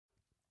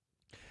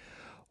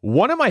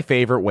One of my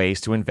favorite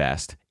ways to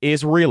invest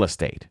is real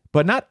estate,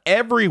 but not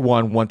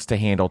everyone wants to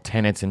handle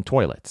tenants and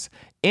toilets.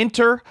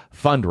 Enter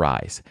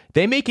Fundrise.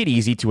 They make it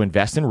easy to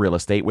invest in real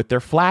estate with their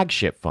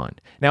flagship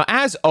fund. Now,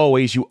 as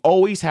always, you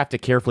always have to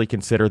carefully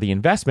consider the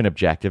investment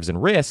objectives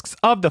and risks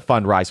of the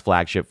Fundrise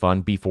flagship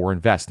fund before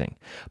investing.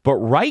 But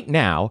right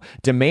now,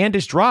 demand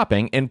is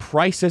dropping and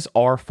prices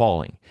are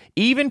falling,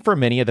 even for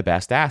many of the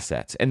best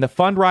assets. And the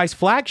Fundrise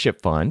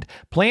flagship fund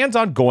plans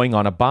on going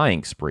on a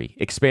buying spree,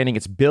 expanding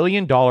its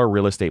billion-dollar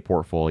real estate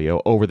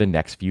portfolio over the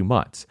next few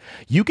months.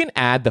 You can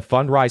add the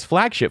Fundrise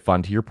flagship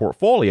fund to your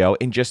portfolio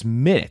in just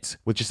minutes,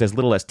 with just as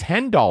little as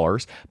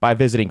 $10 by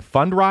visiting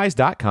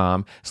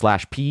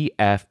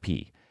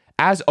fundrise.com/PFP.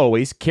 As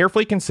always,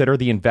 carefully consider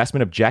the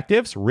investment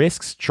objectives,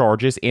 risks,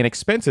 charges, and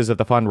expenses of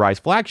the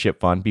Fundrise flagship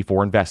fund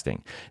before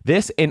investing.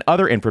 This and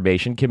other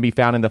information can be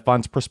found in the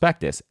fund's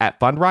prospectus at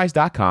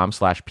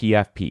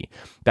fundrise.com/PFP.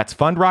 That's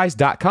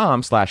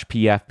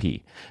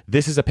fundrise.com/PFP.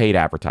 This is a paid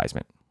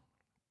advertisement.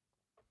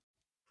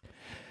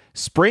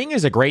 Spring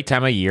is a great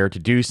time of year to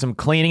do some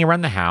cleaning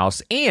around the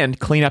house and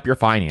clean up your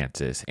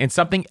finances. And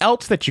something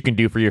else that you can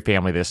do for your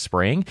family this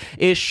spring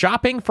is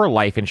shopping for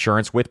life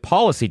insurance with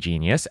Policy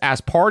Genius as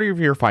part of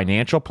your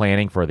financial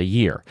planning for the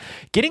year.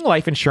 Getting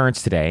life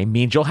insurance today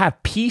means you'll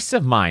have peace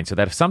of mind so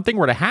that if something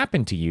were to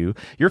happen to you,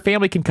 your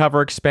family can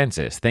cover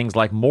expenses, things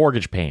like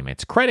mortgage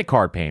payments, credit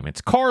card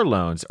payments, car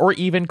loans, or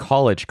even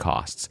college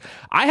costs.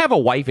 I have a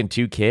wife and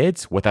 2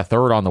 kids, with a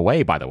third on the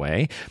way, by the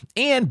way,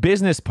 and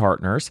business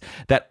partners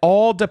that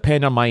all depend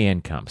on my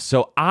income.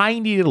 So I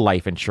needed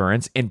life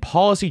insurance, and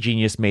Policy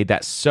Genius made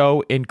that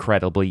so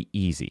incredibly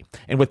easy.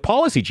 And with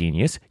Policy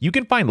Genius, you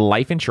can find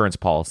life insurance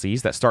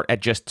policies that start at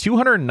just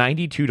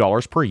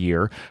 $292 per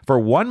year for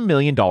 $1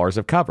 million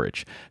of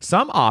coverage.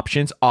 Some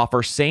options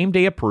offer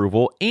same-day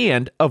approval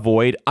and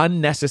avoid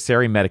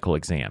unnecessary medical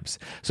exams.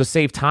 So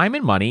save time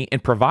and money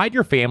and provide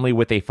your family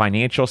with a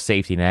financial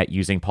safety net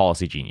using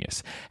Policy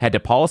Genius. Head to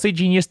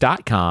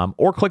policygenius.com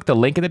or click the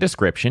link in the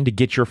description to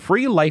get your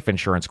free life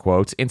insurance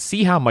quotes and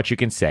see how much you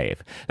can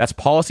save. That's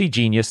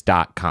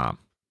policygenius.com.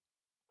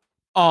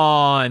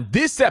 On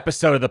this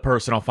episode of the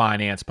Personal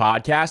Finance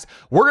Podcast,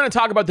 we're going to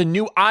talk about the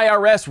new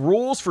IRS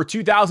rules for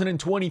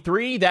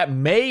 2023 that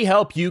may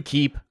help you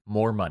keep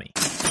more money.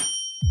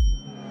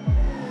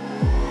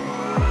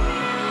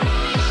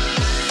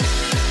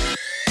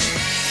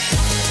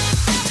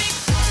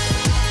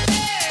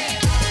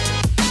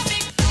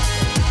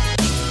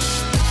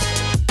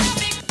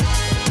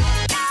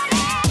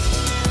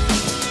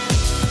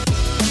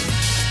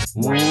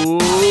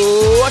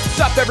 What's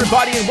up,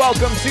 everybody, and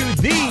welcome to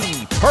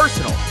the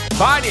Personal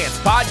Finance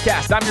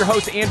Podcast. I'm your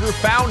host, Andrew,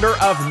 founder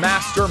of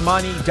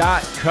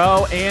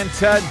MasterMoney.co, and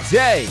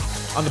today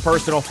on the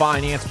Personal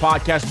Finance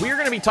Podcast, we're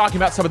going to be talking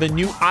about some of the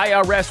new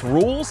IRS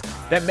rules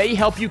that may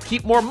help you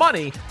keep more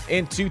money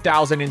in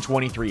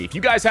 2023. If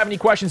you guys have any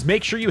questions,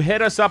 make sure you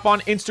hit us up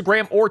on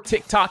Instagram or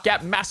TikTok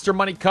at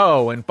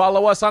MasterMoneyCo and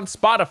follow us on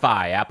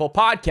Spotify, Apple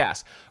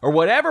Podcasts, or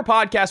whatever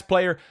podcast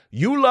player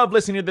you love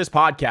listening to this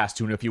podcast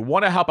to. And if you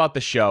want to help out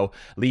the show,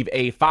 leave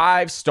a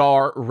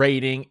 5-star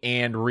rating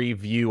and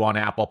review on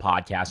Apple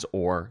Podcasts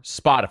or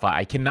Spotify.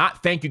 I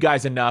cannot thank you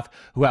guys enough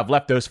who have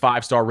left those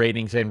 5-star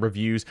ratings and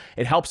reviews.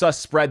 It helps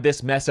us spread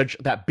this message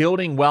that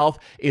building wealth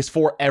is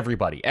for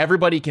everybody.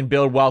 Everybody can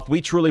build wealth. We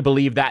truly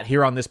believe that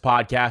here on this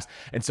podcast.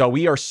 And so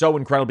we are so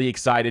incredibly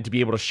excited to be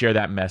able to share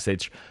that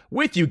message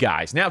with you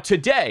guys. Now,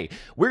 today,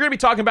 we're going to be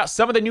talking about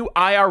some of the new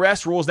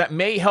IRS rules that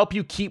may help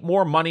you keep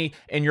more money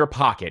in your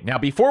pocket. Now,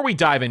 before we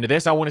dive into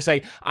this, I want to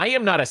say I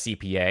am not a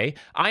CPA.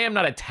 I am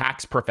not a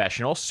tax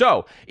professional.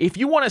 So if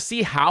you want to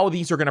see how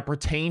these are going to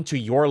pertain to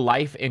your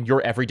life and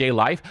your everyday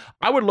life,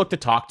 I would look to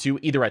talk to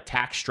either a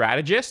tax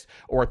strategist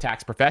or a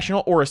tax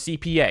professional or a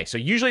CPA. So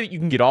usually you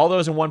can get all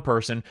those in one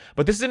person,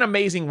 but this is an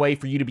amazing way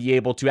for you to be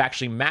able to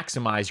actually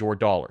maximize your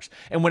dollars.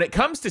 And when it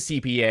comes to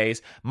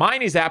CPAs,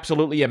 mine is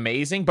absolutely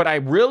amazing, but I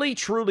really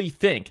truly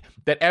think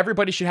that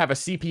everybody should have a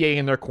CPA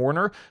in their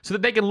corner so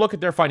that they can look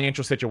at their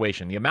financial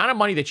situation. The amount of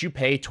money that you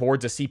pay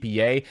towards a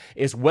CPA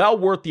is well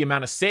worth the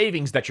amount of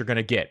savings that you're going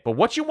to get. But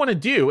what you want to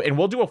do, and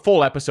we'll do a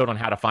full episode on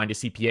how to find a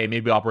CPA,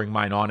 maybe I'll bring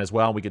mine on as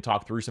well, and we could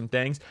talk through some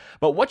things.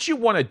 But what you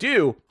want to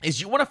do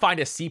is you want to find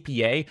a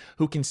CPA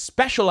who can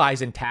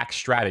specialize in tax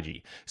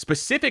strategy,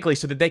 specifically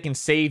so that they can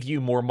save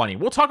you more money.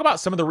 We'll talk about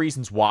some of the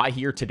reasons why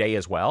here today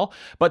as well.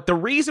 But the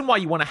reason why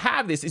you want to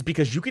have this is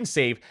because you can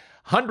save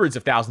hundreds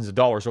of thousands of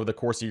dollars over the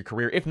course of your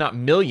career, if not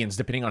millions,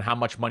 depending on how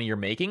much money you're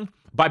making,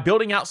 by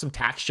building out some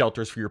tax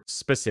shelters for your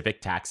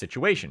specific tax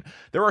situation.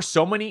 There are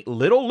so many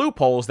little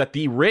loopholes that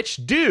the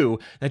rich do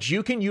that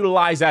you can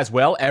utilize as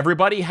well.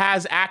 Everybody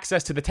has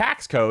access to the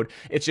tax code.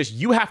 It's just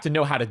you have to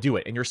know how to do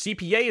it. And your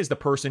CPA is the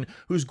person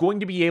who's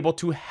going to be able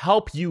to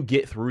help you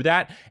get through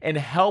that and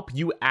help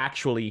you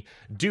actually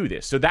do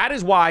this. So that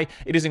is why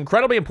it is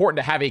incredibly important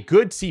to have a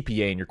good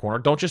CPA in your corner.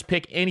 Don't just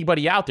pick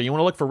anybody out there. You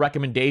want to look for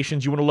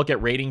recommendations. You want to look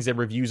at ratings and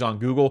reviews on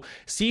Google.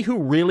 See who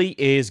really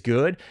is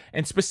good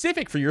and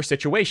specific for your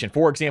situation.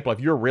 For example, if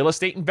you're a real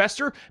estate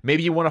investor,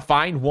 maybe you want to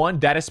find one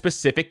that is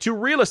specific to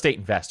real estate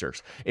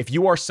investors. If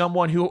you are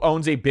someone who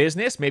owns a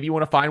business, maybe you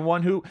want to find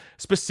one who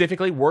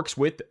specifically works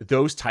with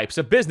those types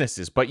of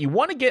businesses. But you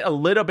want to get a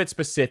little bit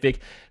specific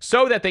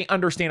so that they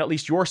understand at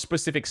least your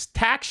specific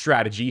tax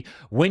strategy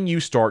when you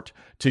start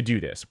to do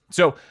this.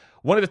 So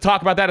wanted to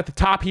talk about that at the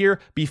top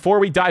here before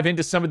we dive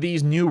into some of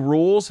these new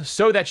rules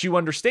so that you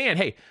understand,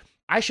 hey,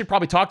 I should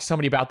probably talk to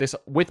somebody about this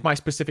with my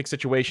specific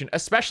situation,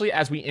 especially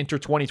as we enter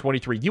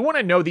 2023. You want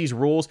to know these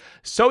rules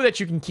so that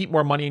you can keep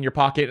more money in your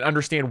pocket and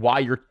understand why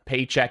your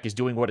paycheck is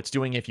doing what it's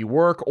doing if you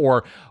work,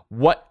 or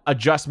what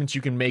adjustments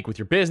you can make with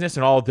your business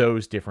and all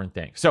those different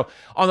things. So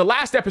on the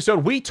last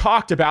episode, we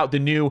talked about the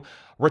new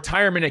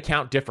retirement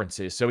account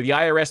differences. So the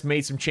IRS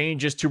made some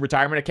changes to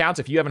retirement accounts.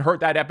 If you haven't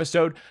heard that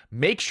episode,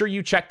 make sure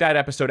you check that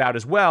episode out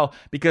as well,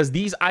 because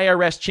these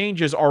IRS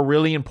changes are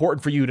really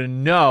important for you to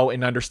know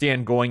and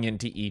understand going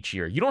into each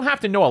year. You don't have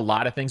to know a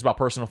lot of things about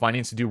personal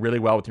finance to do really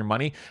well with your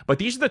money, but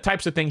these are the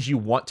types of things you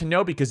want to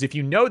know, because if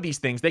you know these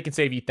things, they can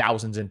save you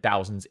thousands and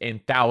thousands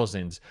and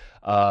thousands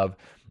of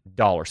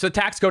dollars. So the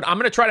tax code, I'm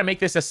going to try to make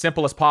this as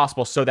simple as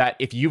possible so that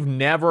if you've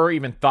never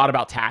even thought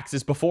about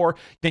taxes before,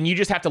 then you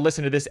just have to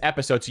listen to this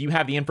episode so you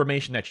have the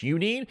information that you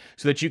need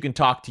so that you can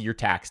talk to your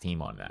tax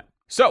team on that.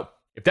 So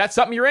if that's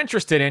something you're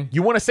interested in,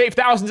 you want to save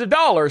thousands of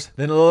dollars,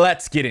 then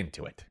let's get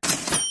into it.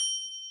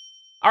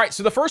 All right,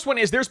 so the first one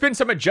is there's been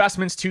some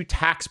adjustments to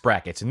tax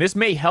brackets, and this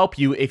may help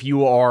you if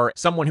you are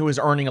someone who is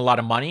earning a lot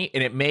of money,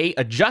 and it may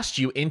adjust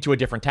you into a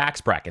different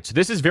tax bracket. So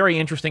this is very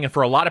interesting, and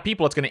for a lot of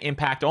people, it's going to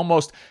impact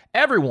almost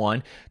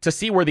everyone to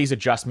see where these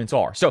adjustments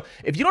are. So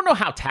if you don't know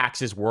how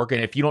taxes work,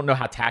 and if you don't know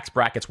how tax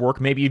brackets work,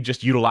 maybe you've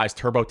just utilized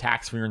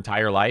TurboTax for your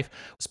entire life.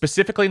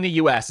 Specifically in the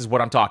US is what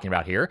I'm talking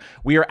about here.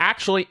 We are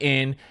actually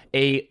in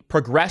a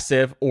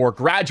progressive or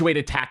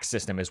graduated tax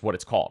system is what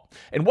it's called.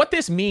 And what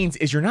this means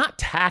is you're not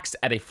taxed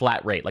at a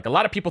flat rate. Like a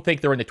lot of people think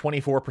they're in the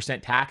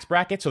 24% tax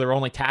bracket, so they're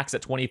only taxed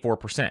at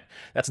 24%.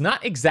 That's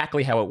not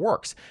exactly how it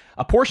works.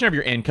 A portion of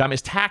your income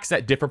is taxed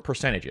at different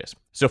percentages.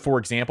 So for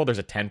example, there's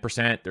a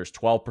 10%, there's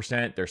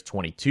 12%, there's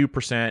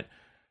 22%,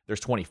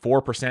 there's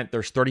 24%,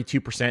 there's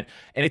 32%,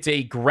 and it's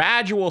a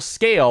gradual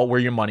scale where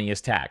your money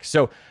is taxed.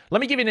 So let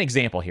me give you an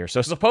example here.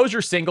 So suppose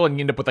you're single and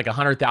you end up with like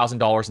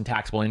 $100,000 in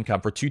taxable income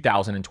for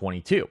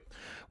 2022.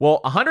 Well,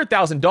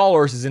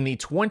 $100,000 is in the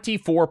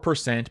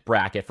 24%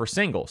 bracket for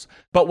singles.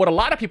 But what a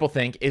lot of people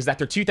think is that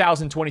their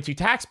 2022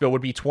 tax bill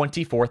would be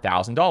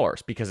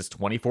 $24,000 because it's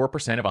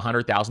 24% of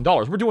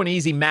 $100,000. We're doing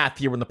easy math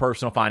here in the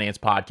Personal Finance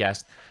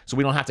Podcast, so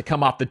we don't have to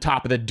come off the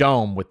top of the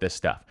dome with this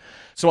stuff.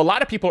 So a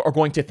lot of people are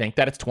going to think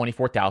that it's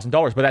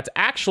 $24,000, but that's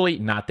actually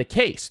not the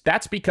case.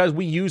 That's because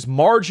we use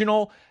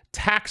marginal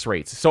tax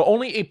rates. So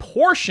only a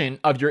portion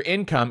of your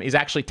income is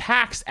actually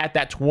taxed at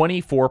that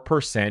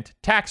 24%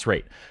 tax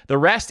rate. The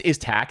rest is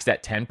taxed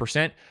at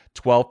 10%,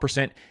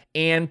 12%,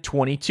 and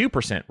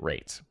 22%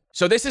 rates.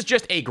 So this is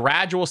just a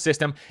gradual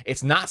system.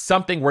 It's not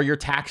something where you're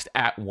taxed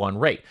at one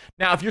rate.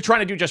 Now, if you're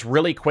trying to do just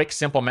really quick,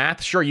 simple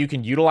math, sure, you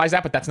can utilize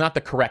that, but that's not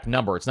the correct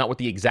number. It's not what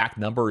the exact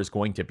number is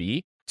going to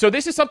be. So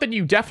this is something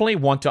you definitely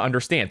want to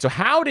understand. So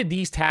how did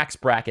these tax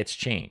brackets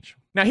change?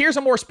 Now, here's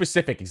a more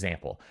specific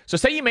example. So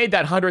say you made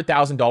that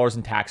 $100,000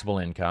 in taxable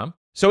income.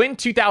 So in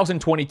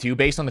 2022,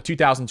 based on the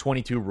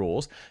 2022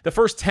 rules, the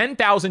first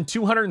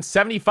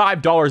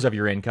 $10,275 of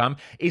your income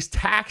is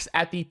taxed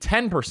at the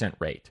 10%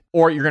 rate,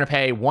 or you're going to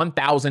pay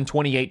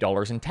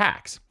 $1,028 in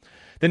tax.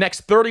 The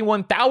next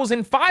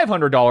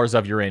 $31,500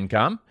 of your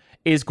income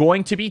is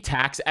going to be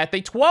taxed at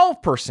the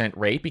 12%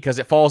 rate because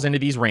it falls into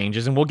these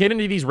ranges, and we'll get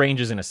into these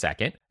ranges in a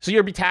second. So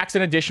you'll be taxed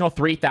an additional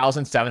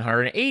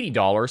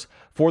 $3,780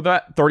 for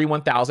the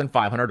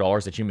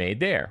 $31,500 that you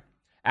made there.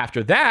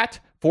 After that,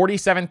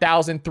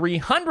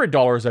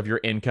 $47,300 of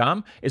your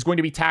income is going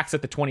to be taxed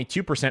at the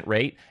 22%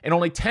 rate, and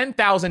only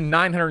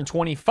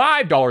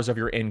 $10,925 of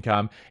your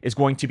income is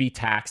going to be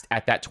taxed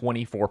at that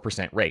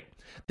 24% rate.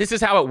 This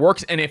is how it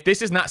works, and if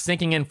this is not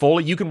sinking in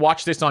fully, you can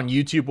watch this on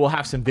YouTube. We'll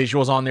have some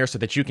visuals on there so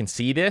that you can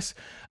see this,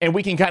 and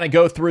we can kind of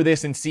go through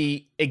this and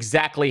see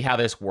exactly how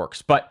this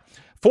works. But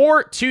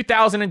for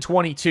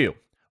 2022,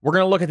 we're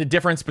going to look at the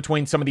difference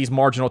between some of these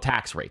marginal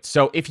tax rates.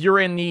 So if you're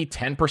in the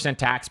 10%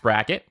 tax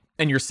bracket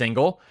and you're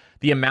single,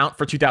 the amount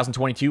for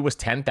 2022 was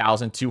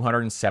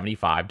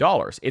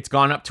 $10,275. It's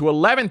gone up to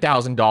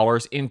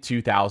 $11,000 in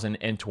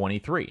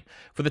 2023.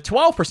 For the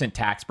 12%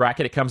 tax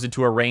bracket, it comes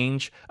into a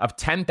range of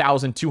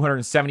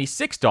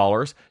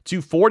 $10,276 to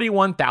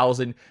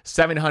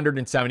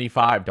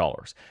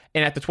 $41,775.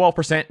 And at the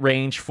 12%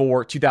 range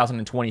for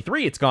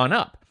 2023, it's gone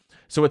up.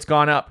 So it's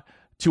gone up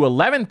to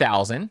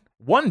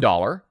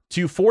 $11,001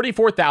 to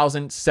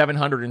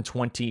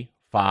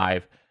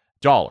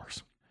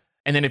 $44,725.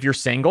 And then if you're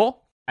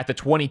single, at the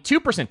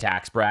 22%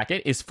 tax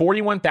bracket is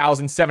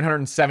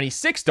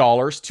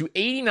 $41,776 to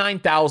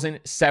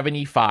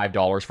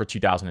 $89,075 for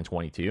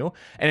 2022.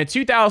 And in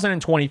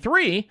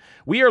 2023,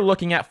 we are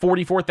looking at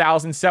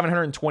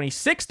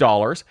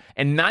 $44,726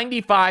 and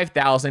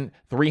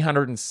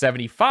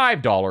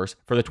 $95,375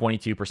 for the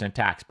 22%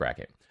 tax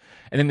bracket.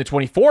 And then the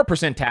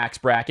 24% tax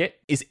bracket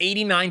is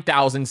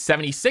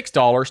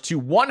 $89,076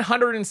 to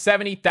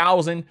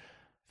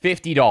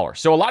 $170,050.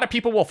 So a lot of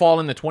people will fall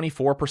in the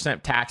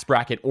 24% tax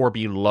bracket or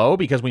below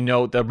because we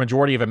know the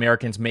majority of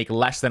Americans make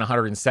less than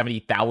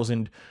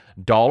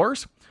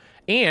 $170,000.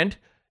 And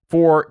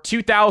for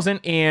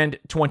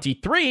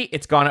 2023,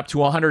 it's gone up to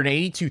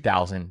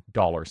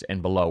 $182,000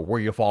 and below, where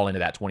you fall into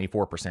that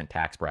 24%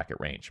 tax bracket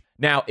range.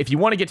 Now, if you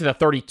want to get to the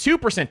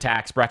 32%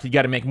 tax bracket, you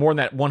got to make more than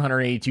that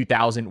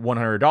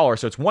 $182,100.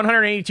 So it's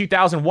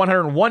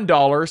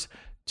 $182,101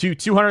 to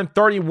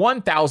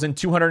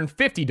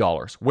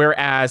 $231,250.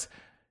 Whereas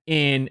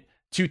in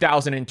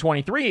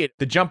 2023,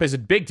 the jump is a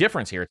big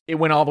difference here. It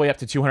went all the way up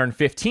to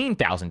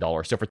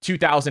 $215,000. So for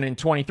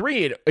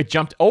 2023, it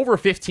jumped over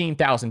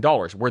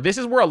 $15,000, where this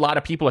is where a lot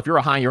of people, if you're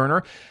a high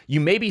earner, you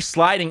may be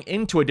sliding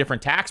into a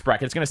different tax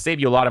bracket. It's going to save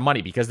you a lot of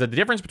money because the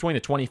difference between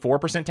the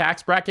 24%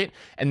 tax bracket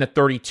and the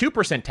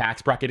 32%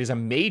 tax bracket is a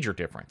major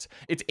difference.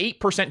 It's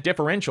 8%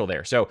 differential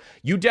there. So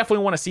you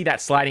definitely want to see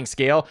that sliding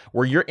scale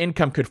where your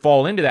income could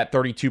fall into that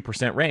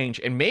 32%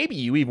 range. And maybe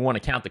you even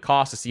want to count the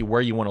cost to see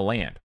where you want to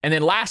land. And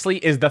then lastly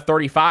is the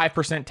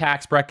 35%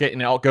 tax bracket,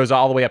 and it goes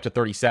all the way up to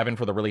 37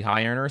 for the really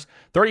high earners.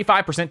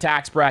 35%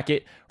 tax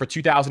bracket for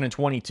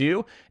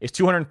 2022 is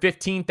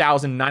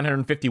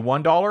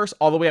 $215,951,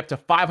 all the way up to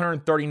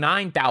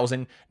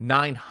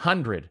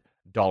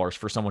 $539,900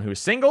 for someone who is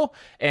single.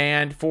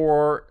 And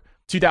for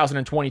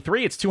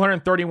 2023, it's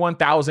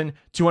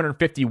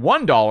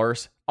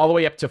 $231,251, all the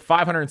way up to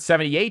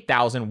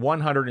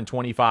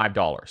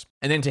 $578,125.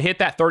 And then to hit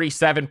that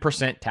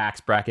 37%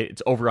 tax bracket,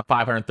 it's over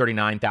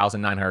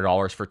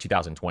 $539,900 for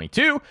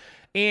 2022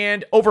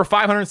 and over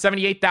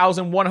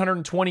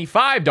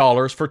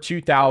 $578,125 for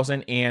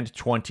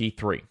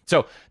 2023.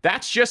 So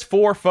that's just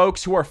for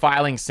folks who are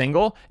filing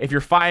single. If you're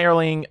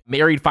filing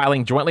married,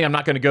 filing jointly, I'm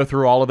not going to go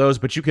through all of those,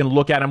 but you can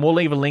look at them. We'll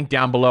leave a link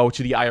down below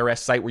to the IRS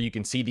site where you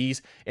can see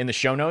these in the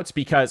show notes,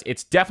 because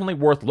it's definitely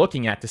worth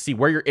looking at to see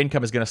where your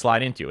income is going to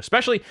slide into,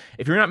 especially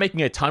if you're not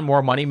making a ton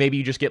more money. Maybe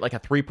you just get like a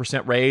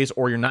 3% raise,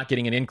 or you're not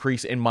getting an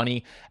increase in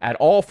money at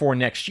all for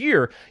next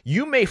year.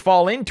 You may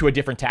fall into a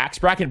different tax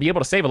bracket and be able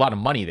to save a lot of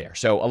money there.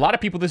 So a lot of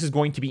people, this is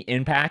going to be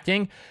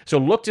impacting. So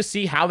look to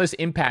see how this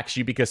impacts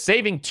you, because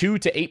saving 2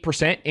 to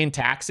 8% in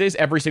taxes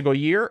every single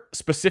year,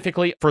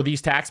 specifically for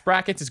these tax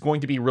brackets, is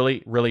going to be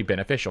really, really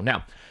beneficial.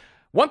 Now,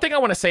 one thing I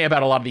want to say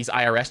about a lot of these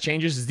IRS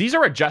changes is these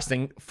are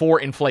adjusting for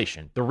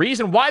inflation. The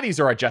reason why these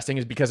are adjusting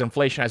is because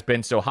inflation has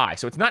been so high.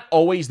 So it's not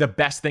always the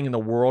best thing in the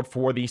world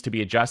for these to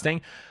be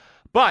adjusting.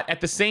 But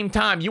at the same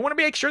time, you want to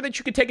make sure that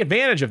you can take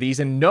advantage of these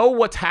and know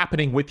what's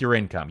happening with your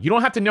income. You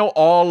don't have to know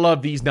all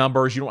of these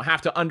numbers. You don't have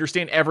to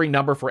understand every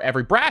number for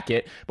every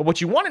bracket. But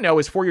what you want to know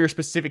is, for your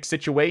specific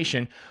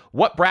situation,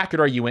 what bracket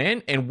are you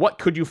in and what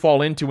could you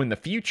fall into in the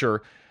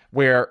future,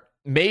 where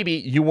maybe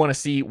you want to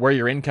see where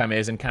your income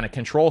is and kind of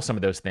control some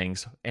of those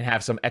things and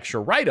have some extra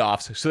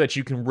write-offs so that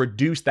you can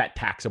reduce that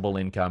taxable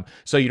income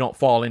so you don't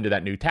fall into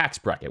that new tax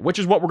bracket, which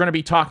is what we're going to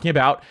be talking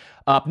about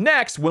up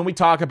next when we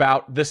talk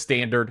about the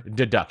standard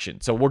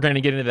deduction. So we're going to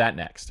get into that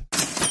next.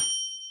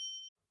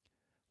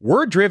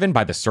 We're driven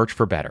by the search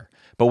for better.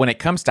 But when it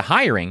comes to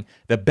hiring,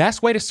 the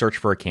best way to search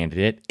for a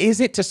candidate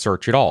isn't to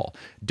search at all.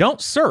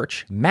 Don't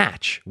search,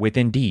 match with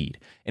Indeed.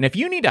 And if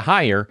you need to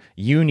hire,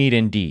 you need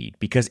Indeed,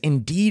 because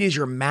Indeed is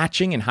your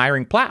matching and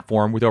hiring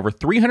platform with over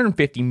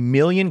 350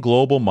 million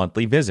global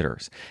monthly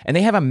visitors. And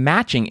they have a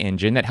matching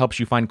engine that helps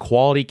you find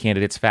quality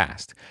candidates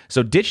fast.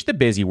 So ditch the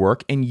busy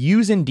work and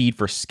use Indeed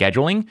for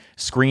scheduling,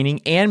 screening,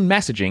 and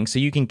messaging so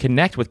you can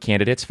connect with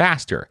candidates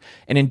faster.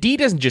 And Indeed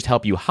doesn't just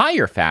help you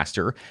hire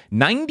faster.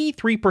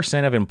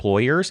 93% of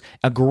employers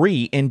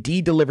agree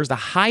Indeed delivers the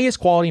highest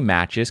quality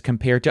matches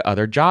compared to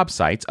other job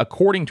sites,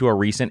 according to a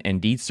recent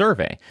Indeed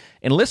survey.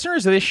 And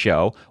listeners of this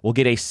show will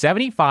get a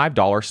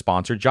 $75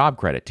 sponsored job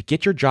credit to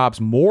get your jobs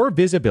more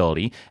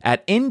visibility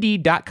at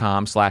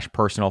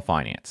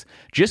Indeed.com/personalfinance.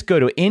 Just go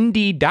to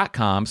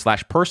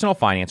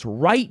Indeed.com/personalfinance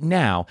right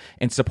now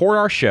and support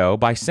our show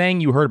by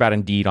saying you heard about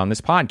Indeed on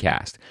this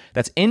podcast.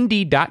 That's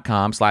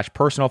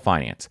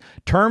Indeed.com/personalfinance.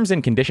 Terms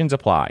and conditions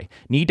apply.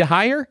 Need to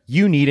hire?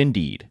 You need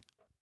Indeed.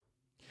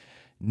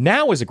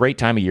 Now is a great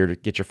time of year to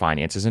get your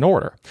finances in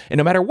order. And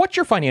no matter what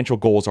your financial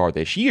goals are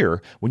this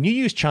year, when you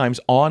use Chime's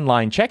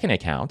online checking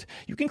account,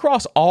 you can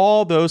cross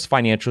all those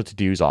financial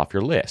to-dos off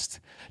your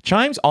list.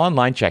 Chime's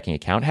online checking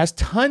account has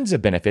tons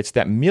of benefits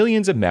that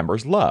millions of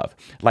members love,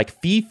 like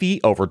fee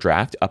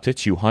overdraft up to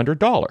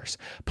 $200.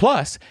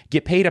 Plus,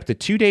 get paid up to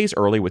 2 days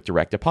early with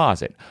direct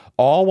deposit,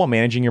 all while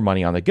managing your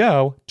money on the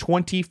go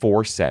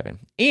 24/7.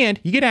 And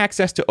you get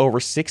access to over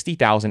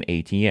 60,000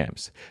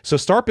 ATMs. So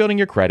start building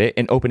your credit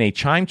and open a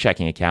Chime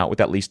checking account with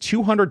at least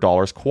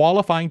 $200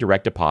 qualifying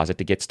direct deposit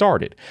to get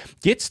started.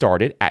 Get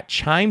started at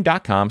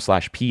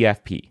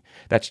chime.com/PFP.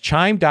 That's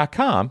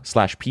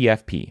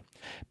chime.com/PFP.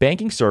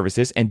 Banking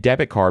services and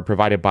debit card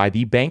provided by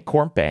the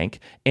Bancorp Bank,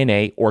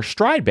 N.A. or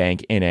Stride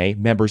Bank, N.A.,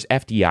 members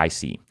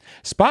FDIC.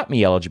 Spot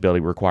me eligibility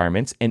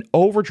requirements and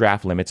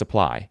overdraft limits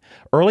apply.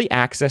 Early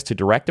access to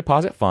direct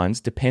deposit funds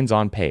depends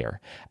on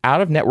payer.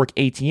 Out-of-network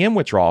ATM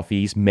withdrawal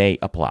fees may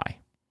apply.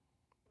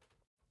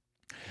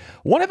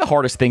 One of the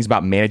hardest things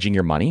about managing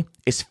your money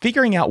is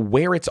figuring out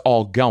where it's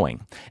all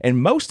going.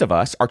 And most of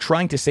us are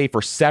trying to save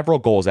for several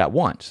goals at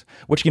once,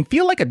 which can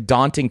feel like a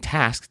daunting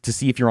task to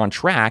see if you're on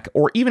track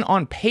or even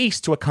on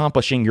pace to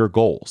accomplishing your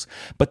goals.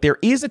 But there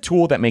is a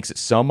tool that makes it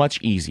so much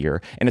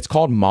easier, and it's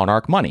called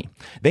Monarch Money.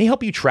 They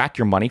help you track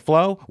your money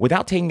flow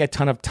without taking a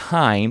ton of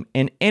time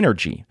and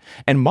energy.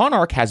 And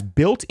Monarch has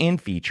built-in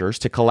features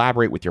to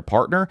collaborate with your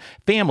partner,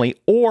 family,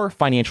 or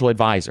financial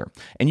advisor.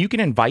 And you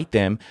can invite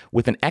them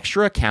with an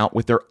extra account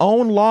with their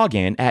own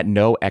login at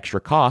no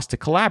extra cost to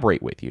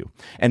collaborate with you.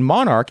 And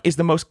Monarch is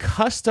the most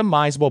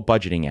customizable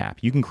budgeting app.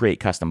 You can create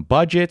custom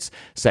budgets,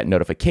 set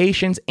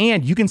notifications,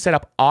 and you can set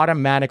up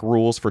automatic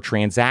rules for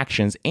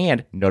transactions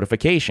and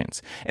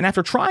notifications. And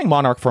after trying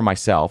Monarch for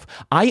myself,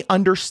 I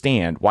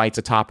understand why it's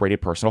a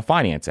top-rated personal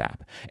finance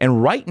app.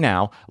 And right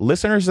now,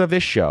 listeners of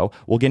this show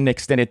will get an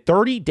extended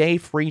 30-day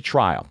free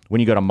trial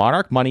when you go to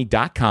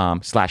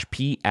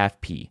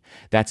monarchmoney.com/PFP.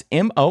 That's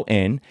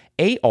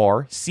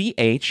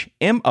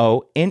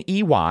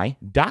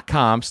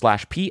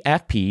MonarchMoney.com/PFP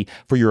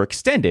for your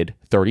extended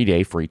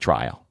 30-day free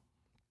trial.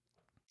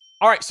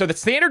 All right, so the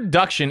standard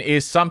deduction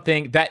is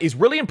something that is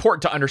really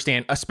important to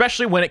understand,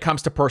 especially when it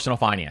comes to personal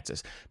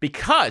finances,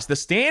 because the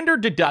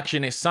standard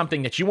deduction is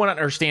something that you want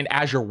to understand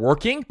as you're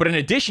working, but in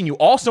addition, you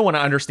also want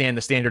to understand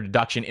the standard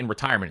deduction in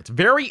retirement. It's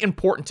very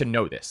important to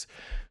know this.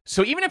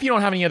 So even if you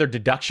don't have any other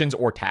deductions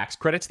or tax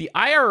credits, the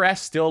IRS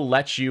still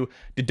lets you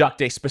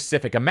deduct a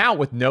specific amount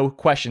with no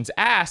questions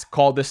asked,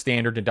 called the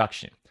standard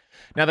deduction.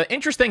 Now, the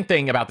interesting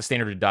thing about the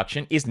standard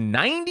deduction is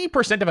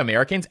 90% of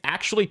Americans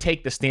actually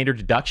take the standard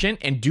deduction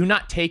and do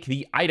not take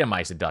the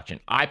itemized deduction.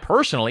 I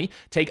personally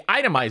take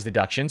itemized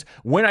deductions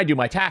when I do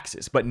my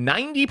taxes, but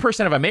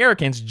 90% of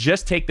Americans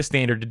just take the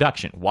standard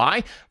deduction.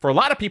 Why? For a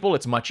lot of people,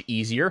 it's much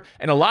easier,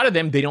 and a lot of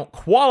them, they don't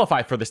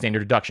qualify for the standard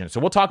deduction. So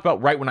we'll talk about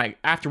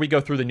after we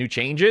go through the new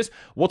changes,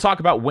 we'll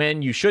talk about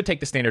when you should take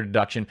the standard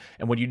deduction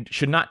and when you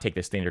should not take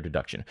the standard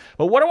deduction.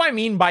 But what do I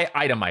mean by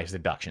itemized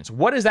deductions?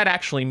 What does that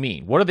actually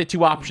mean? What are the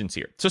two options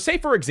here? So say,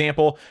 for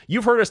example,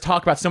 you've heard us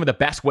talk about some of the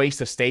best ways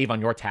to save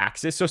on your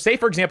taxes. So say,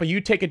 for example, you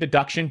take a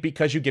deduction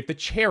because you give to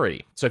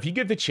charity. So if you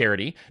give to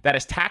charity, that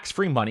is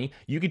tax-free money,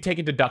 you can take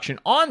a deduction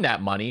on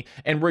that money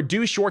and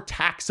reduce your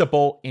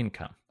taxable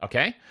income,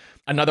 okay?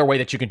 Another way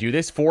that you can do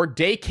this for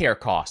daycare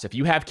costs. If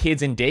you have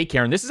kids in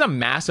daycare, and this is a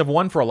massive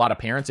one for a lot of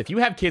parents, if you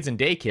have kids in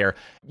daycare,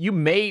 you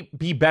may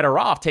be better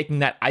off taking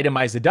that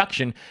itemized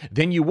deduction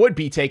than you would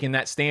be taking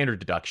that standard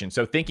deduction.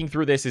 So thinking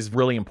through this is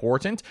really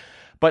important.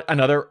 But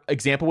another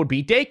example would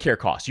be daycare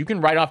costs. You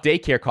can write off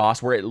daycare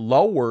costs where it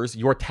lowers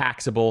your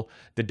taxable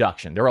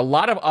deduction. There are a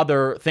lot of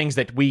other things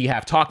that we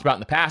have talked about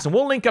in the past, and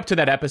we'll link up to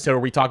that episode where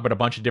we talk about a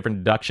bunch of different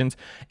deductions.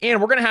 And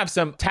we're going to have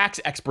some tax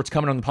experts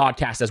coming on the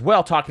podcast as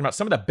well, talking about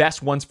some of the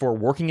best ones for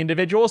working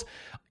individuals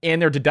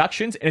and their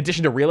deductions, in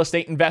addition to real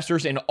estate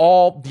investors and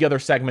all the other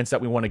segments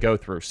that we want to go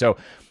through. So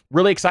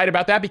really excited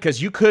about that because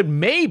you could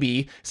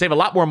maybe save a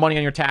lot more money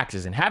on your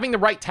taxes, and having the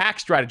right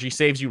tax strategy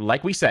saves you,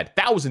 like we said,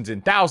 thousands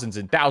and thousands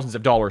and thousands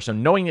of dollars. So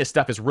knowing this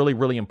stuff is really,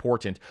 really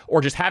important,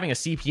 or just having a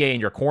CPA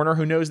in your corner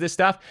who knows this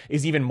stuff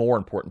is even more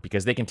important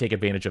because they can take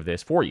advantage of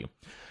this for you.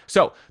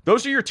 So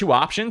those are your two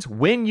options.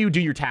 When you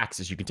do your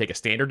taxes, you can take a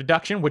standard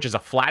deduction, which is a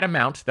flat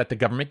amount that the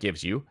government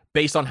gives you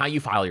based on how you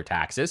file your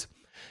taxes.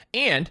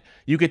 And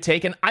you could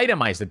take an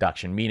itemized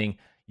deduction, meaning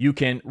you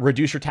can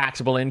reduce your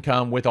taxable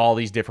income with all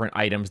these different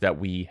items that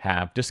we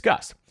have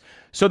discussed.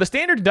 So the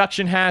standard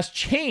deduction has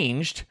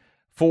changed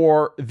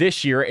for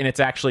this year, and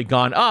it's actually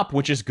gone up,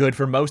 which is good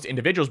for most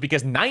individuals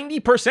because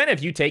 90%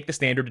 of you take the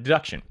standard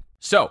deduction.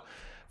 So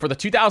for the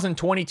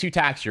 2022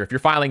 tax year, if you're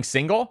filing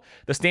single,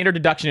 the standard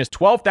deduction is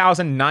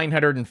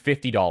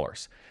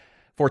 $12,950.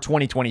 For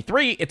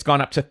 2023, it's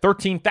gone up to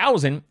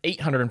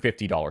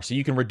 $13,850. So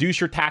you can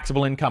reduce your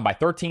taxable income by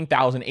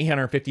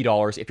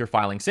 $13,850 if you're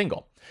filing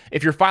single.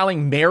 If you're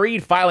filing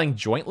married, filing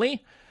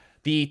jointly,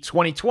 the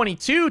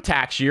 2022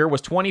 tax year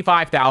was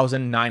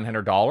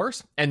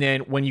 $25,900. And then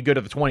when you go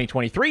to the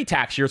 2023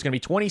 tax year, it's going to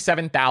be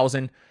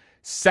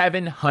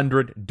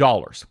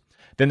 $27,700.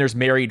 Then there's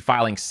married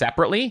filing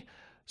separately.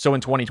 So in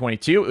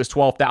 2022, it was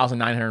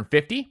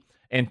 $12,950.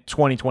 In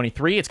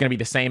 2023, it's going to be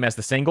the same as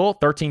the single,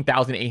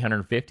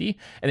 $13,850.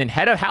 And then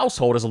head of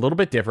household is a little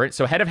bit different.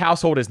 So head of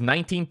household is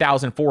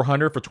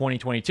 $19,400 for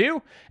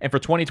 2022. And for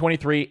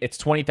 2023, it's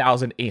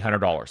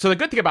 $20,800. So the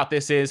good thing about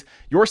this is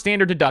your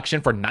standard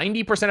deduction for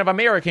 90% of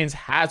Americans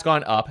has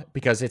gone up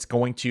because it's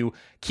going to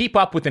keep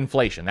up with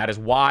inflation. That is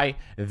why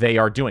they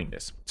are doing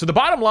this. So the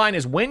bottom line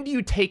is, when do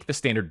you take the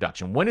standard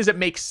deduction? When does it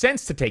make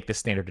sense to take the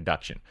standard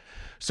deduction?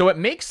 So it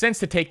makes sense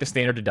to take the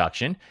standard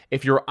deduction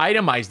if your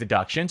itemized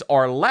deductions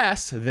are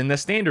less than the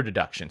standard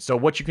deduction. So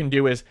what you can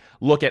do is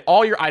look at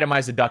all your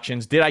itemized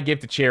deductions. Did I give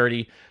to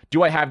charity?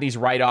 Do I have these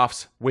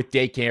write-offs with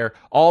daycare?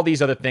 All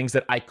these other things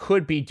that I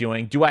could be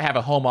doing. Do I have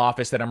a home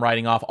office that I'm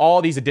writing off?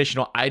 All these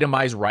additional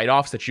itemized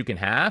write-offs that you can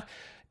have.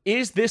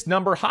 Is this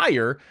number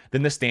higher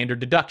than the standard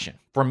deduction?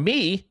 For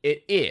me,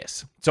 it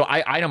is. So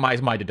I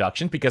itemize my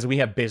deductions because we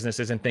have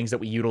businesses and things that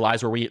we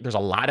utilize where there's a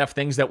lot of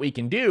things that we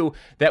can do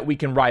that we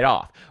can write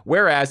off.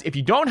 Whereas if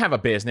you don't have a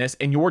business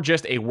and you're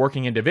just a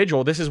working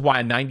individual, this is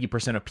why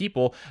 90% of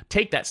people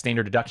take that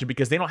standard deduction,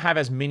 because they don't have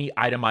as many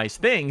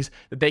itemized things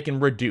that they can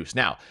reduce.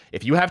 Now,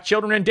 if you have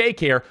children in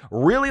daycare,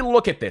 really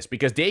look at this,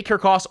 because daycare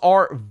costs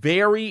are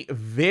very,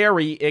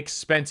 very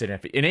expensive.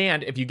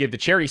 And if you give to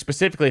charity,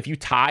 specifically if you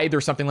tithe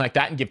or something like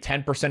that and give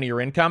 10% of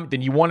your income,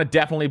 then you want to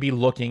definitely be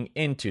looking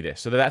into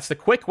this. So that's the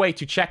quick way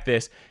to check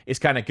this, is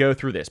kind of go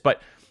through this.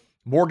 But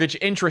mortgage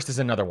interest is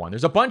another one.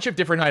 There's a bunch of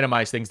different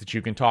itemized things that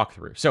you can talk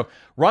through. So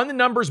run the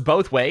numbers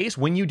both ways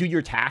when you do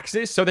your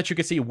taxes so that you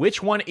can see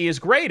which one is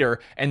greater.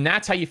 And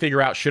that's how you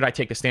figure out, should I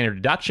take the standard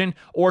deduction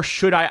or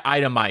should I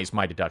itemize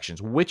my deductions?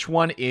 Which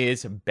one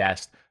is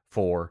best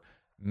for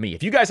me?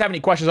 If you guys have any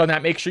questions on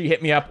that, make sure you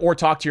hit me up or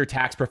talk to your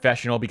tax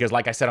professional, because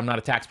like I said, I'm not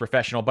a tax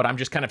professional, but I'm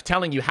just kind of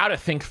telling you how to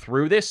think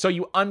through this so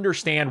you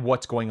understand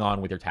what's going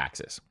on with your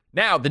taxes.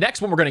 Now, the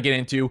next one we're going to get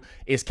into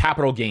is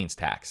capital gains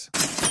tax.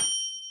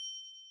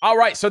 All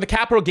right, so the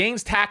capital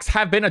gains tax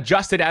have been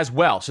adjusted as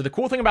well. So the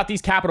cool thing about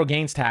these capital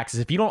gains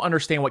taxes, if you don't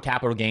understand what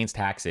capital gains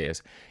tax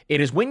is,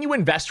 it is when you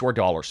invest your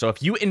dollars. So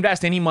if you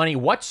invest any money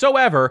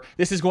whatsoever,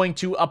 this is going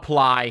to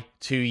apply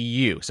to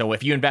you. So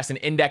if you invest in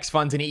index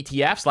funds and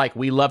ETFs, like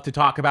we love to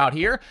talk about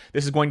here,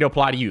 this is going to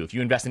apply to you. If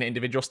you invest in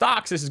individual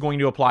stocks, this is going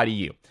to apply to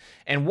you.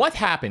 And what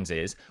happens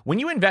is, when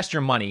you invest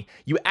your money,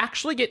 you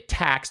actually get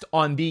taxed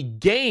on the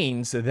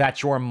gains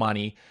that your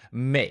money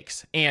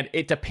makes. And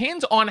it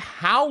depends on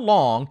how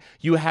long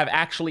you have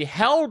actually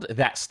held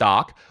that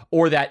stock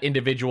or that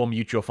individual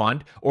mutual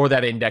fund or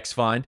that index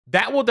fund.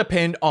 That will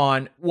depend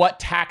on what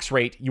tax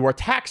rate you are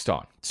taxed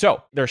on.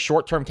 So there's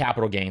short-term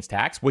capital gains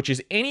tax, which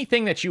is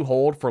anything that you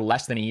hold for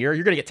less than a year.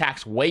 You're going to get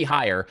taxed way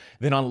higher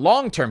than on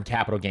long-term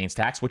capital gains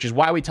tax, which is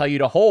why we tell you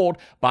to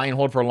buy and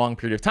hold for a long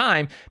period of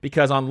time,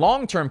 because on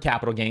long-term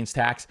capital gains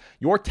tax,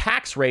 your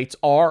tax rates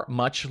are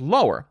much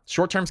lower.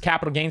 Short-term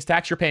capital gains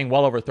tax, you're paying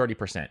well over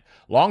 30%.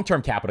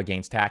 Long-term capital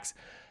gains tax,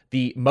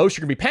 the most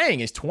you're going to be paying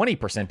is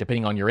 20%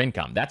 depending on your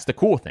income. That's the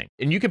cool thing.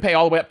 And you can pay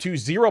all the way up to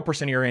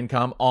 0% of your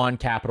income on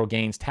capital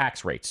gains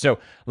tax rates. So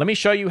let me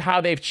show you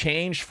how they've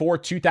changed for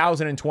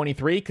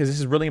 2023, because this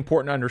is really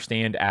important to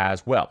understand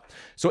as well.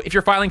 So if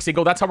you're filing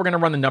single, that's how we're going to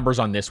run the numbers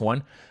on this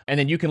one. And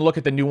then you can look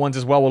at the new ones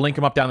as well. We'll link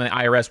them up down on the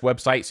IRS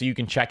website so you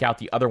can check out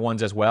the other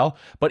ones as well.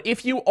 But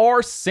if you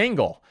are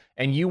single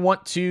and you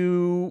want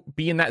to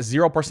be in that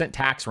 0%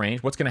 tax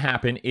range, what's going to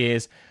happen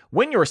is,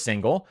 when you're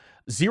single,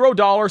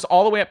 $0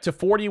 all the way up to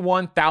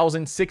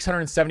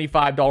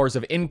 $41,675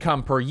 of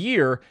income per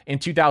year in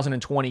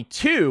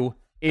 2022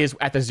 is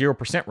at the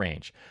 0%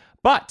 range.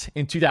 But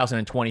in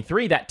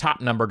 2023, that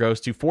top number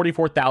goes to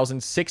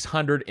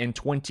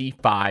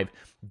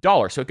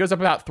 $44,625. So it goes up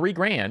about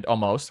 $3,000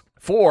 almost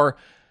for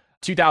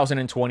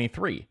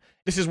 2023.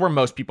 This is where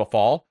most people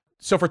fall.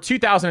 So for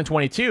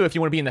 2022, if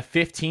you want to be in the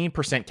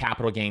 15%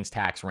 capital gains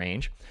tax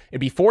range, it'd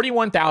be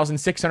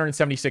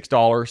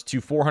 $41,676 to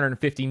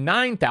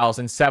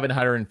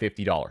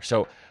 $459,750.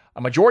 So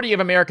a majority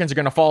of Americans are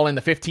going to fall in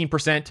the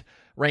 15%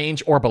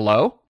 range or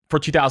below for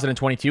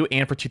 2022,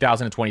 and for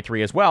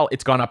 2023 as well.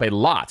 It's gone up a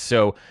lot.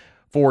 So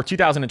for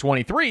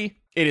 2023,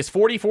 it is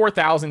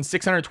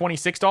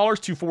 $44,626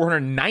 to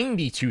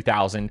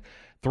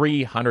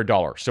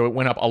 $492,300. So it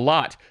went up a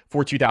lot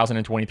for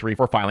 2023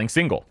 for filing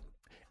single.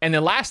 And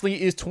then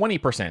lastly is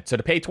 20%. So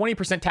to pay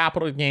 20%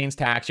 capital gains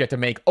tax, you have to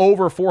make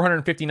over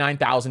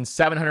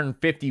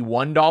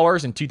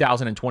 $459,751 in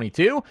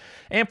 2022.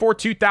 And for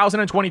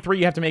 2023,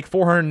 you have to make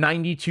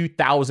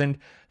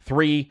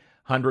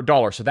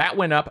 $492,300. So that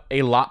went up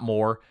a lot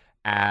more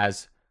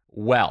as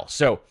well.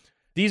 So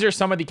these are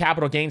some of the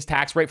capital gains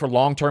tax rate for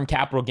long-term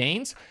capital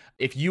gains.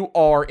 If you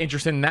are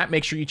interested in that,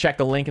 make sure you check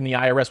the link in the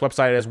IRS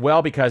website as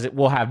well, because it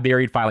will have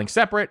married filing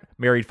separate,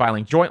 married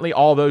filing jointly,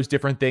 all those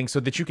different things,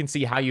 so that you can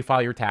see how you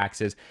file your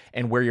taxes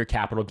and where your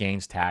capital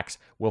gains tax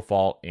will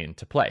fall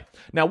into play.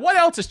 Now, what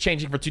else is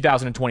changing for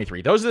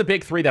 2023? Those are the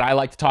big three that I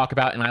like to talk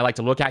about and I like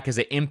to look at because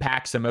it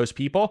impacts the most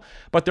people.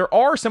 But there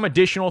are some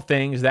additional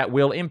things that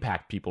will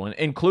impact people,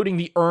 including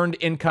the earned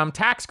income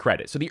tax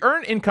credit. So the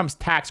earned income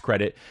tax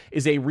credit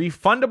is a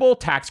refundable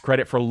tax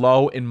credit for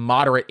low and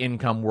moderate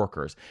income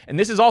workers. And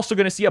this is also also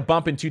going to see a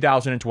bump in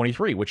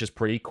 2023, which is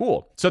pretty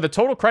cool. So the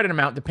total credit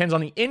amount depends on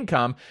the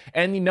income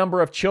and the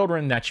number of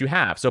children that you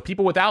have. So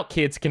people without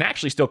kids can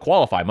actually still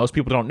qualify. Most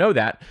people don't know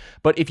that,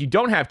 but if you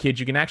don't have kids,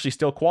 you can actually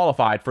still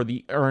qualify for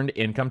the earned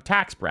income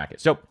tax bracket.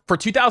 So for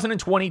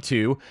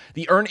 2022,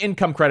 the earned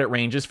income credit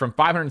ranges from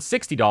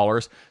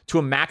 $560 to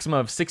a maximum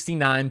of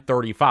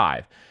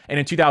 $6,935. And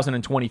in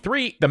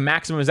 2023, the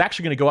maximum is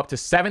actually going to go up to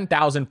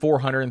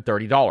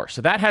 $7,430.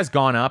 So that has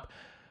gone up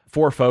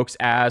for folks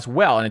as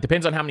well. And it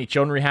depends on how many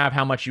children you have,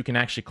 how much you can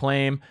actually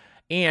claim,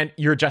 and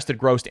your adjusted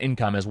gross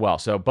income as well.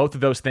 So both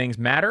of those things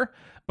matter,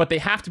 but they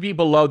have to be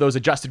below those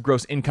adjusted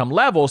gross income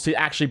levels to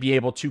actually be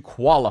able to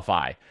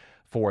qualify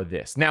for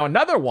this. Now,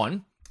 another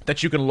one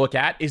that you can look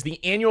at is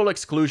the annual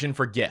exclusion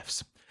for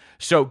gifts.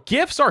 So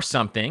gifts are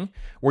something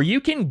where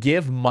you can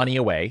give money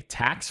away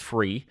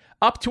tax-free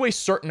up to a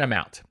certain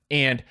amount.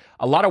 And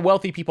a lot of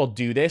wealthy people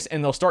do this,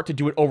 and they'll start to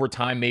do it over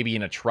time, maybe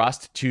in a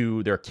trust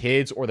to their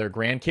kids or their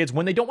grandkids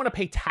when they don't want to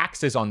pay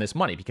taxes on this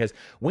money. Because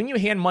when you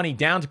hand money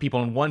down to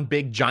people in one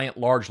big, giant,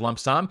 large lump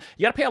sum,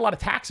 you got to pay a lot of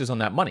taxes on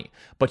that money.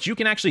 But you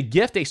can actually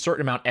gift a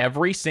certain amount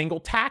every single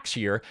tax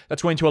year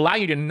that's going to allow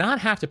you to not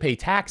have to pay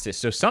taxes.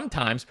 So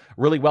sometimes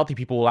really wealthy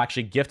people will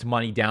actually gift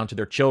money down to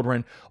their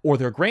children or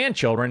their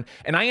grandchildren.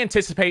 And I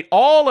anticipate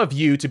all of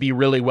you to be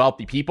really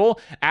wealthy people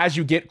as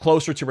you get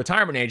closer to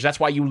retirement age. That's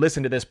why you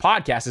listen to this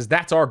podcast.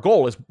 That's our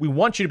goal, is we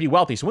want you to be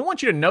wealthy. So we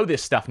want you to know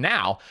this stuff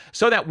now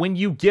so that when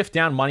you gift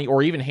down money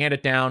or even hand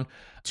it down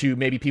to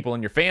maybe people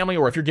in your family,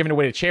 or if you're giving it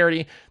away to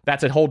charity,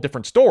 that's a whole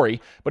different story.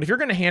 But if you're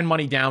going to hand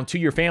money down to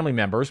your family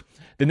members,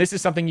 then this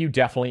is something you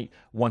definitely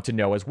want to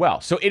know as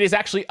well. So it is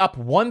actually up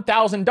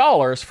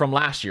 $1,000 from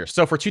last year.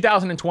 So for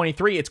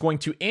 2023, it's going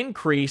to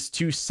increase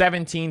to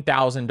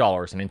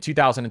 $17,000. And in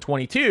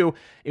 2022,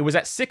 it was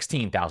at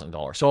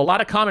 $16,000. So a lot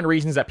of common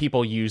reasons that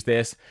people use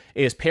this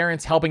is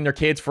parents helping their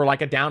kids for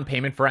like a down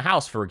payment for a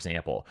house, for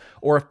example,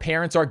 or if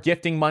parents are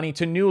gifting money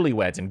to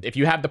newlyweds. And if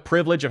you have the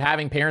privilege of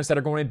having parents that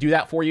are going to do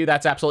that for you,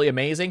 that's absolutely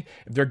amazing.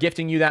 If they're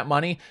gifting you that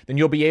money, then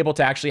you'll be able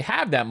to actually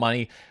have that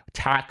money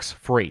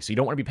tax-free. So you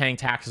don't want to be paying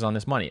taxes on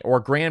this money. Or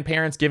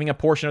grandparents giving a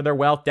portion of their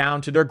wealth down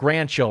to their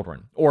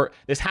grandchildren. Or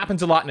this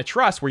happens a lot in a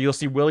trust where you'll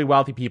see really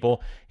wealthy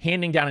people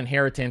handing down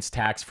inheritance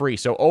tax-free.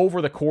 So over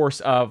the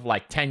course of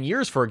like 10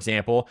 years, for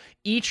example,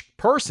 each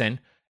person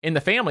in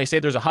the family, say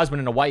there's a husband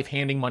and a wife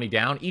handing money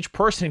down, each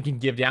person can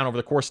give down over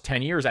the course of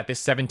 10 years at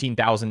this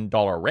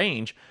 $17,000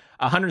 range,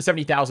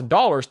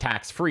 $170,000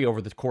 tax-free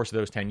over the course of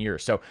those 10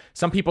 years. So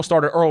some people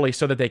started early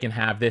so that they can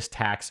have this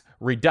tax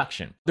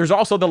reduction. There's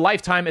also the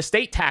lifetime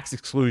estate tax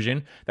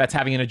exclusion that's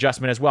having an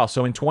adjustment as well.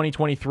 So in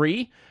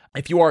 2023,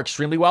 if you are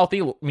extremely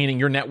wealthy, meaning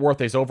your net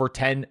worth is over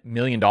 $10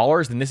 million,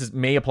 then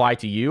may apply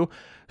to you.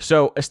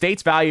 So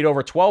estates valued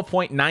over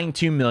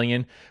 $12.92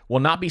 million will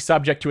not be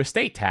subject to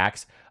estate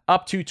tax,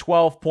 up to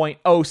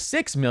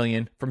 $12.06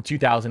 million from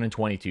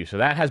 2022. So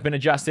that has been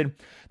adjusted.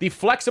 The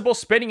flexible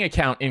spending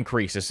account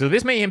increases. So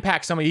this may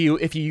impact some of you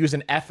if you use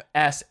an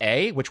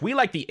FSA, which we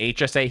like the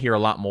HSA here a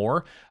lot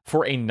more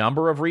for a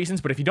number of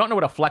reasons. But if you don't know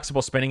what a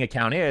flexible spending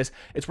account is,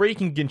 it's where you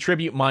can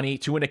contribute money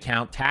to an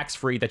account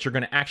tax-free that you're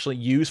going to actually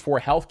use for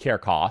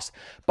healthcare costs,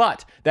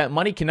 but that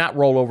money cannot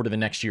roll over to the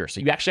next year. So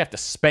you actually have to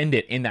spend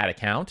it in that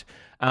account.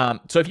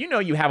 So if you know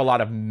you have a lot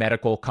of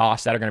medical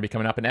costs that are going to be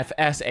coming up, an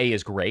FSA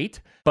is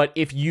great. But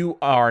if you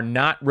are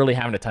not really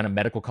having a ton of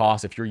medical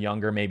costs, if you're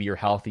younger, maybe you're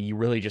healthy, you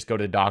really just go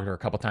to the doctor a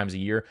couple times a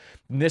year,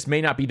 this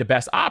may not be the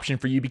best option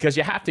for you because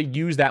you have to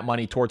use that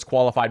money towards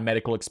qualified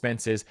medical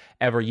expenses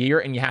every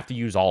year, and you have to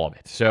use all of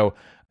it. So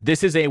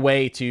this is a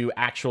way to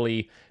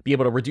actually be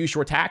able to reduce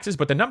your taxes,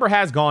 but the number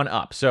has gone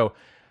up. So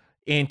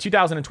in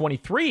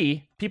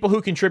 2023, people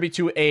who contribute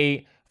to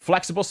a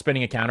flexible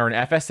spending account or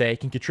an FSA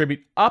can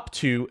contribute up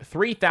to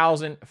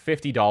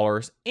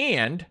 $3,050,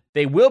 and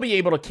they will be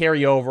able to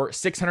carry over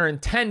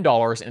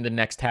 $610 in the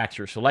next tax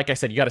year. So like I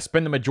said, you got to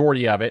spend the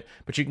majority of it,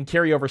 but you can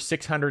carry over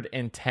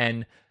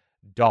 $610.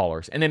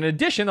 And then in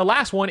addition, the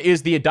last one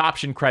is the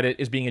adoption credit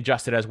is being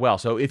adjusted as well.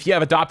 So if you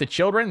have adopted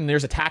children,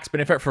 there's a tax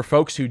benefit for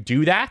folks who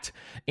do that.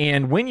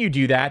 And when you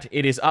do that,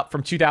 it is up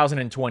from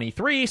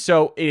 2023.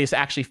 So it is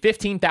actually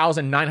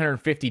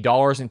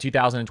 $15,950 in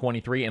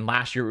 2023. And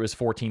last year it was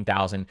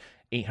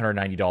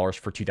 $14,890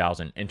 for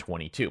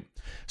 2022.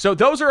 So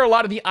those are a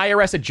lot of the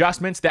IRS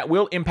adjustments that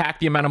will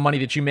impact the amount of money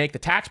that you make. The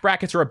tax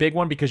brackets are a big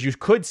one because you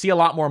could see a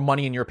lot more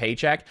money in your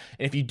paycheck.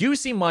 And if you do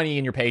see money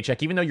in your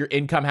paycheck, even though your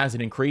income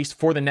hasn't increased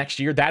for the next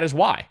year, that is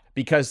why,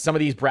 because some of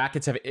these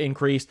brackets have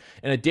increased.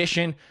 In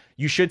addition,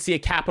 you should see a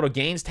capital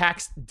gains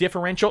tax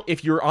differential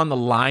if you're on the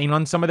line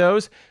on some of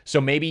those.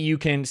 So maybe you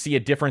can see a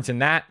difference in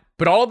that.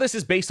 But all of this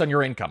is based on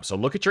your income. So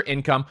look at your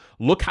income,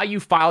 look how you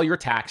file your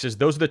taxes.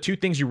 Those are the two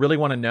things you really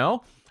want to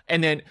know.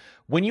 And then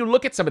when you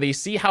look at some of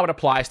these, see how it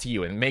applies to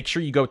you and make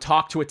sure you go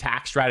talk to a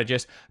tax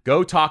strategist,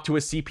 go talk to a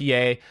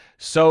CPA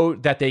so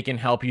that they can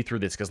help you through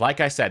this. Because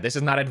like I said, this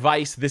is not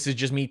advice. This is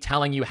just me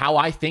telling you how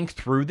I think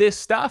through this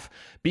stuff,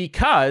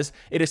 because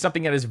it is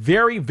something that is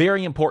very,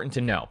 very important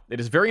to know. It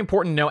is very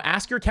important to know.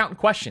 Ask your accountant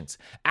questions.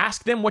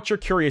 Ask them what you're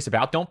curious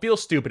about. Don't feel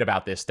stupid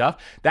about this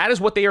stuff. That is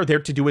what they are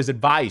there to do, is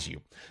advise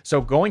you. So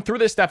going through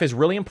this stuff is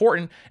really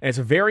important, and it's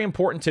very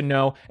important to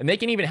know. And they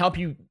can even help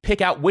you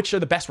pick out which are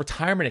the best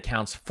retirement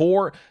accounts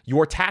for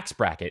your tax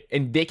bracket,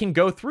 and they can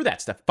go through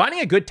that stuff. Finding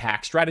a good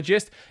tax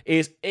strategist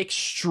is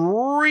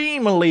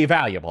extremely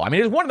valuable. I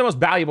mean, it's one of the most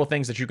valuable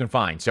things that you can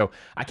find. So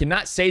I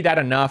cannot say that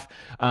enough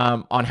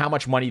on how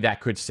much money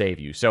that could save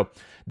you. So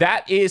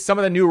that is some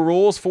of the new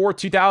rules for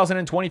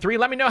 2023.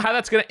 Let me know how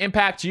that's going to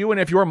impact you, and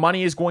if your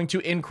money is going to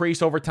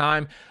increase over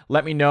time,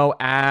 let me know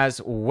as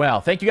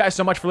well. Thank you guys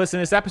so much for listening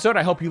to this episode.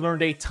 I hope you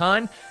learned a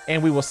ton,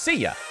 and we will see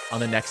you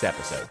on the next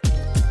episode.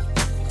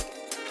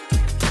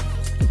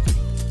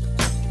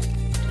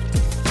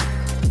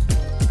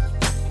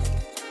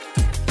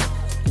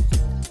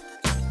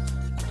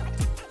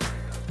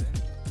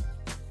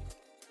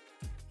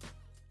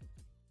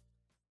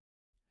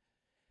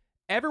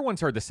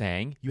 Everyone's heard the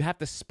saying, you have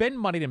to spend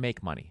money to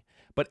make money.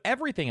 But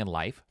everything in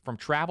life, from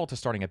travel to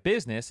starting a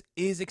business,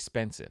 is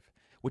expensive,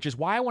 which is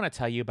why I want to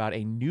tell you about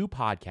a new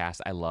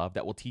podcast I love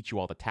that will teach you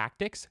all the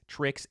tactics,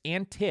 tricks,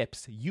 and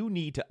tips you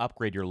need to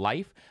upgrade your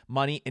life,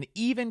 money, and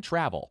even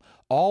travel,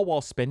 all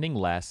while spending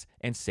less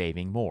and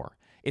saving more.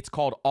 It's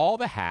called All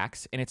the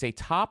Hacks, and it's a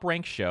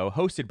top-ranked show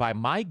hosted by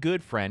my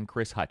good friend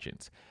Chris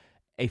Hutchins,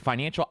 a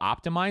financial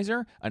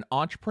optimizer, an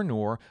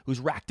entrepreneur who's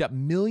racked up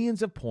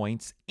millions of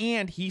points,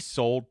 and he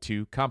sold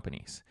 2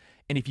 companies.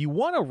 And if you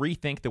want to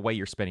rethink the way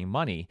you're spending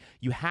money,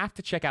 you have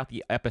to check out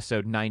the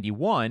episode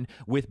 91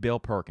 with Bill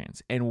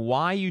Perkins and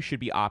why you should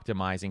be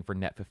optimizing for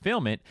net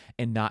fulfillment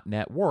and not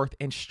net worth,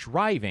 and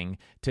striving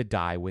to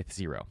die with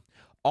zero.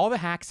 All the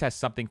Hacks has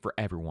something for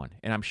everyone,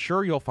 and I'm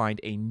sure you'll find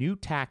a new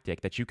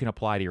tactic that you can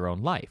apply to your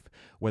own life,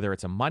 whether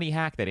it's a money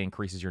hack that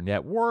increases your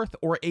net worth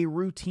or a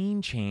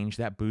routine change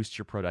that boosts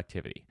your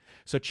productivity.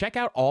 So check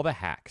out All the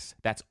Hacks.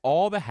 That's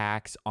All the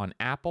Hacks on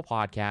Apple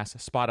Podcasts,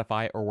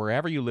 Spotify, or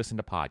wherever you listen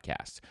to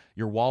podcasts.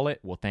 Your wallet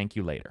will thank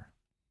you later.